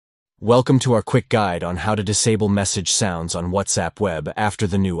Welcome to our quick guide on how to disable message sounds on WhatsApp web after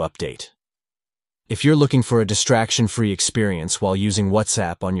the new update. If you're looking for a distraction-free experience while using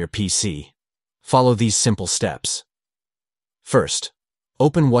WhatsApp on your PC, follow these simple steps. First,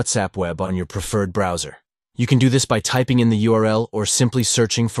 open WhatsApp web on your preferred browser. You can do this by typing in the URL or simply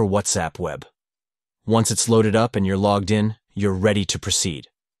searching for WhatsApp web. Once it's loaded up and you're logged in, you're ready to proceed.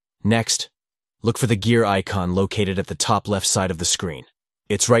 Next, look for the gear icon located at the top left side of the screen.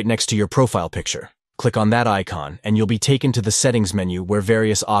 It's right next to your profile picture. Click on that icon and you'll be taken to the settings menu where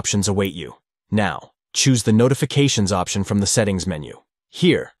various options await you. Now, choose the notifications option from the settings menu.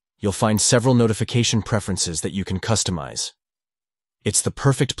 Here, you'll find several notification preferences that you can customize. It's the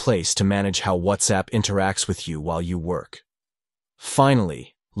perfect place to manage how WhatsApp interacts with you while you work.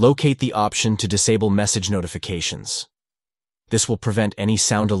 Finally, locate the option to disable message notifications. This will prevent any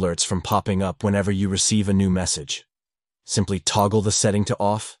sound alerts from popping up whenever you receive a new message. Simply toggle the setting to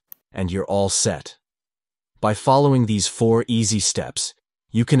off, and you're all set. By following these 4 easy steps,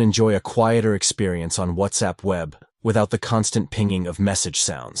 you can enjoy a quieter experience on WhatsApp web without the constant pinging of message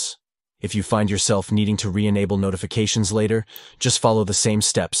sounds. If you find yourself needing to re-enable notifications later, just follow the same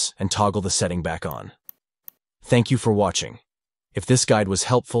steps and toggle the setting back on. Thank you for watching. If this guide was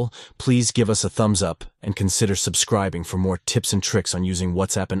helpful, please give us a thumbs up and consider subscribing for more tips and tricks on using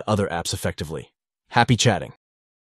WhatsApp and other apps effectively. Happy chatting!